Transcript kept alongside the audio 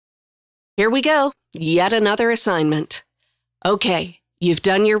Here we go. Yet another assignment. Okay, you've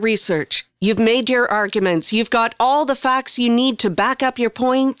done your research. You've made your arguments. You've got all the facts you need to back up your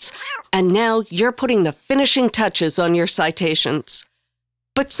points. And now you're putting the finishing touches on your citations.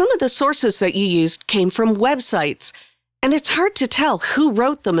 But some of the sources that you used came from websites, and it's hard to tell who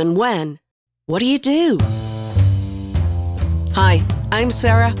wrote them and when. What do you do? Hi, I'm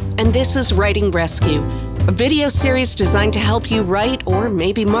Sarah, and this is Writing Rescue, a video series designed to help you write or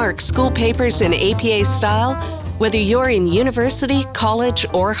maybe mark school papers in APA style, whether you're in university, college,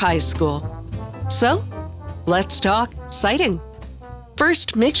 or high school. So, let's talk citing.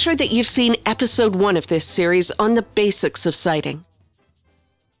 First, make sure that you've seen episode 1 of this series on the basics of citing.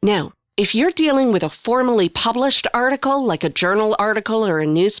 Now, if you're dealing with a formally published article, like a journal article or a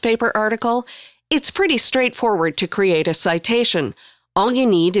newspaper article, it's pretty straightforward to create a citation. All you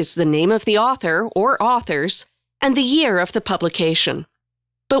need is the name of the author or authors and the year of the publication.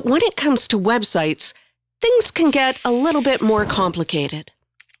 But when it comes to websites, things can get a little bit more complicated.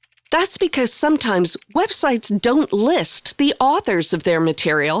 That's because sometimes websites don't list the authors of their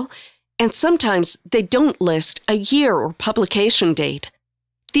material, and sometimes they don't list a year or publication date.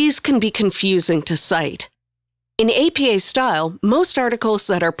 These can be confusing to cite. In APA style, most articles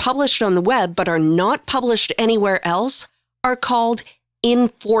that are published on the web but are not published anywhere else are called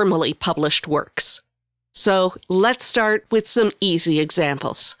informally published works. So let's start with some easy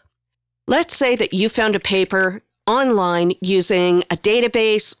examples. Let's say that you found a paper online using a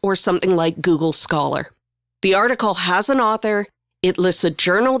database or something like Google Scholar. The article has an author, it lists a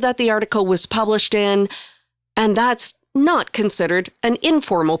journal that the article was published in, and that's not considered an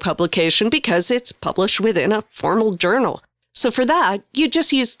informal publication because it's published within a formal journal. So for that, you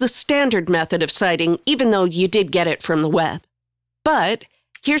just use the standard method of citing, even though you did get it from the web. But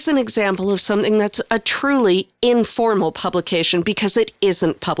here's an example of something that's a truly informal publication because it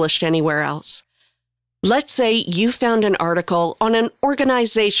isn't published anywhere else. Let's say you found an article on an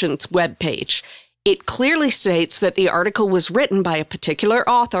organization's webpage. It clearly states that the article was written by a particular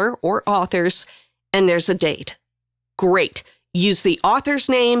author or authors, and there's a date. Great. Use the author's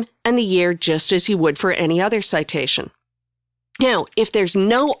name and the year just as you would for any other citation. Now, if there's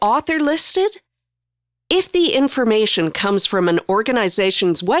no author listed, if the information comes from an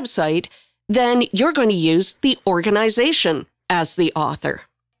organization's website, then you're going to use the organization as the author.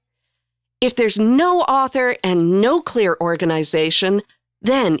 If there's no author and no clear organization,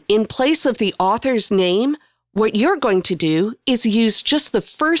 then in place of the author's name, what you're going to do is use just the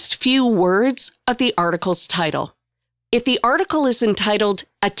first few words of the article's title. If the article is entitled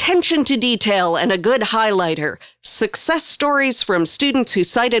Attention to Detail and a Good Highlighter, Success Stories from Students Who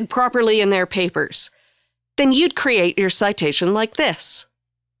Cited Properly in Their Papers, then you'd create your citation like this.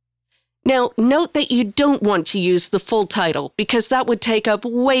 Now, note that you don't want to use the full title because that would take up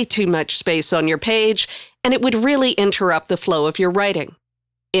way too much space on your page and it would really interrupt the flow of your writing.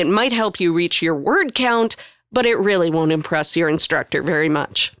 It might help you reach your word count, but it really won't impress your instructor very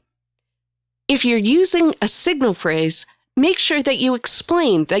much. If you're using a signal phrase, make sure that you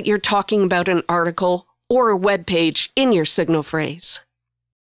explain that you're talking about an article or a web page in your signal phrase.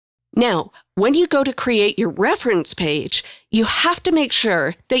 Now, when you go to create your reference page, you have to make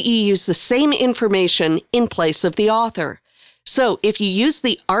sure that you use the same information in place of the author. So if you use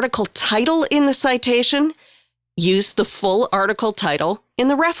the article title in the citation, use the full article title in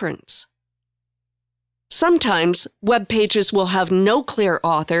the reference. Sometimes web pages will have no clear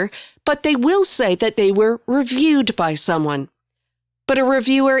author, but they will say that they were reviewed by someone. But a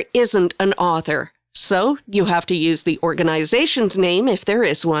reviewer isn't an author, so you have to use the organization's name if there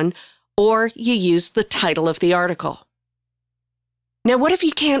is one, or you use the title of the article. Now, what if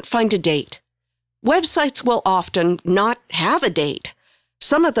you can't find a date? Websites will often not have a date.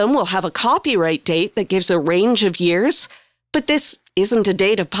 Some of them will have a copyright date that gives a range of years, but this isn't a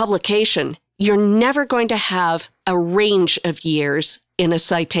date of publication. You're never going to have a range of years in a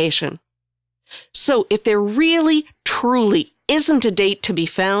citation. So if there really, truly isn't a date to be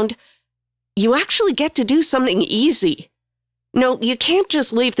found, you actually get to do something easy. No, you can't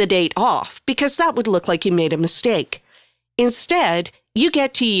just leave the date off because that would look like you made a mistake. Instead, you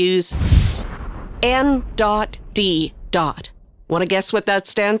get to use N.D. Want to guess what that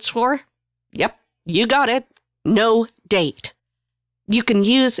stands for? Yep, you got it. No date. You can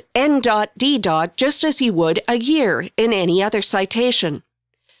use N.D. just as you would a year in any other citation.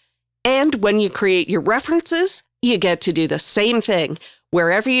 And when you create your references, you get to do the same thing.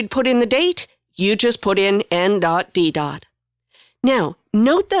 Wherever you'd put in the date, you just put in N.D. Now,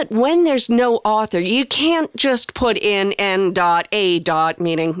 note that when there's no author, you can't just put in N.A.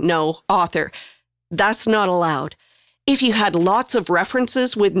 meaning no author. That's not allowed. If you had lots of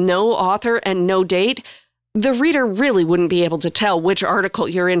references with no author and no date, the reader really wouldn't be able to tell which article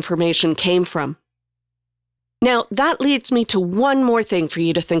your information came from. Now, that leads me to one more thing for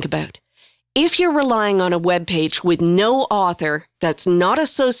you to think about. If you're relying on a web page with no author that's not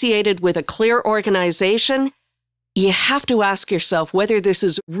associated with a clear organization, you have to ask yourself whether this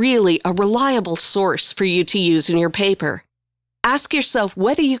is really a reliable source for you to use in your paper. Ask yourself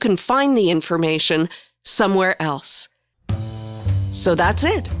whether you can find the information somewhere else. So that's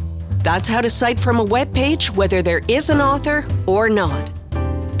it. That's how to cite from a web page, whether there is an author or not.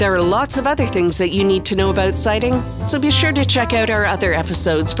 There are lots of other things that you need to know about citing, so be sure to check out our other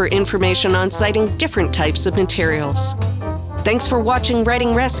episodes for information on citing different types of materials. Thanks for watching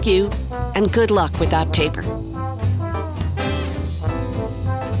Writing Rescue, and good luck with that paper.